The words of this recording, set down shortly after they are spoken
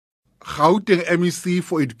Gauteng MEC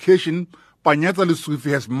for Education Panyaza Lesufi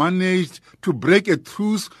has managed to break a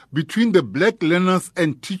truce between the black learners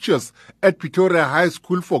and teachers at Pretoria High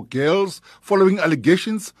School for girls following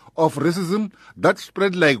allegations of racism that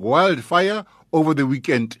spread like wildfire over the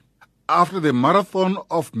weekend. After the marathon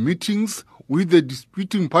of meetings with the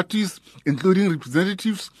disputing parties, including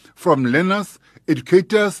representatives from learners,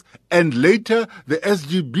 educators, and later the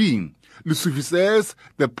SGB, Lesufi says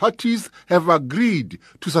the parties have agreed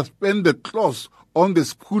to suspend the clause on the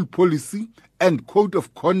school policy and code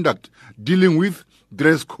of conduct dealing with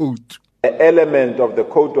dress code. The element of the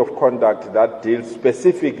code of conduct that deals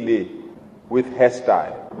specifically with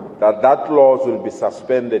hairstyle, that clause will be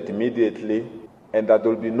suspended immediately, and that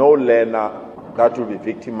there will be no learner that will be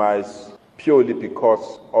victimized purely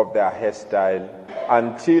because of their hairstyle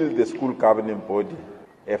until the school governing body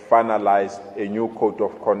have finalized a new code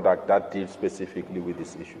of conduct that deals specifically with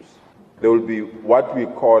these issues. There will be what we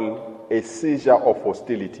call a seizure of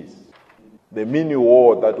hostilities. The mini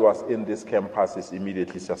war that was in this campus is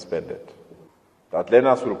immediately suspended. That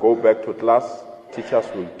learners will go back to class, teachers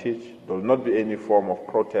will teach, there will not be any form of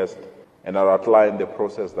protest, and I'll outline the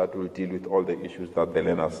process that will deal with all the issues that the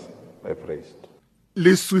learners have raised.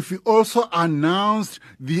 Lesufi also announced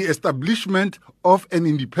the establishment of an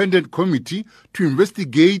independent committee to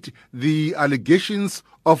investigate the allegations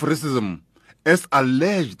of racism as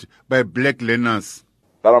alleged by black learners.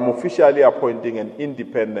 That I'm officially appointing an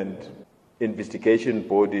independent investigation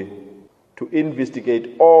body to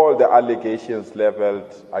investigate all the allegations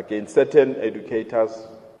leveled against certain educators,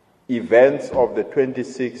 events of the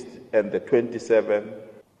 26th and the 27th,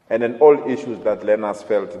 and then all issues that learners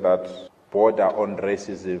felt that border on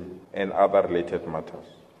racism and other related matters.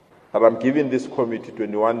 That I'm giving this committee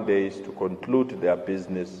 21 days to conclude their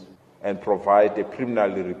business and provide a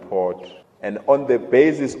preliminary report. And on the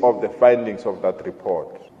basis of the findings of that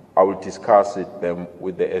report, I will discuss them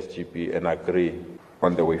with the SGB and agree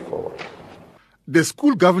on the way forward. The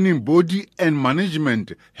school governing body and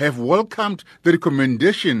management have welcomed the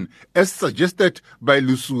recommendation as suggested by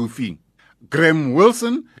Lesufi. Graham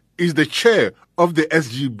Wilson is the chair of the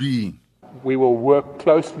SGB. We will work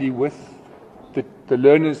closely with the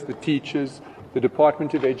learners, the teachers, the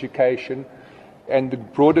Department of Education, and the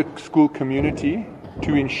broader school community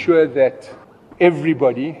to ensure that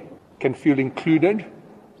everybody can feel included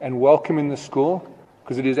and welcome in the school,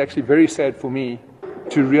 because it is actually very sad for me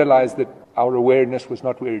to realize that our awareness was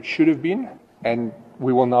not where it should have been, and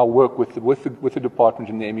we will now work with the department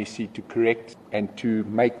and the MEC to correct and to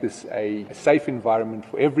make this a safe environment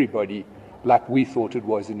for everybody like we thought it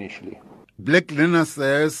was initially. Black Learner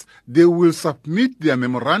says they will submit their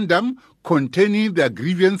memorandum containing their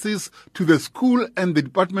grievances to the school and the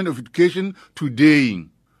Department of Education today.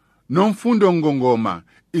 Nomfundo Ngongoma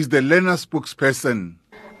is the learner spokesperson.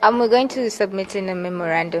 We're going to submit in a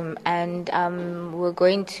memorandum, and we're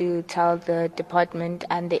going to tell the department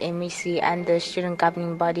and the MEC and the student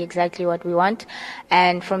governing body exactly what we want,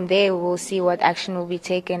 and from there we'll see what action will be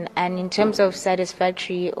taken. And in terms of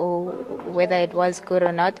satisfactory or whether it was good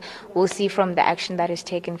or not, we'll see from the action that is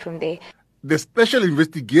taken from there. The Special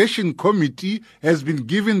Investigation Committee has been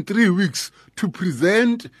given 3 weeks to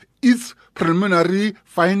present its preliminary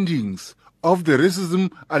findings of the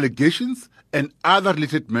racism allegations and other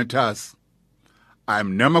related matters.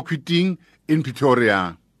 I'm Makwiting in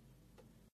Pretoria.